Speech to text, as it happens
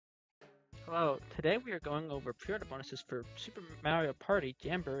Hello, today we are going over pre-order bonuses for Super Mario Party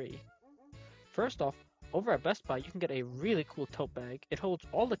Jamboree. First off, over at Best Buy you can get a really cool tote bag. It holds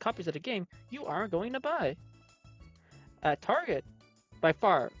all the copies of the game you aren't going to buy. At Target, by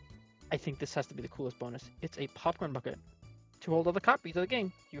far, I think this has to be the coolest bonus. It's a popcorn bucket to hold all the copies of the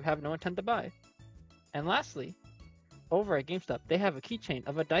game you have no intent to buy. And lastly, over at GameStop, they have a keychain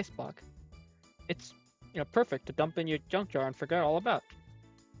of a dice block. It's, perfect to dump in your junk jar and forget all about.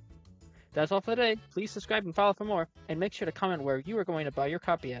 That's all for today. Please subscribe and follow for more, and make sure to comment where you are going to buy your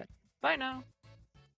copy at. Bye now!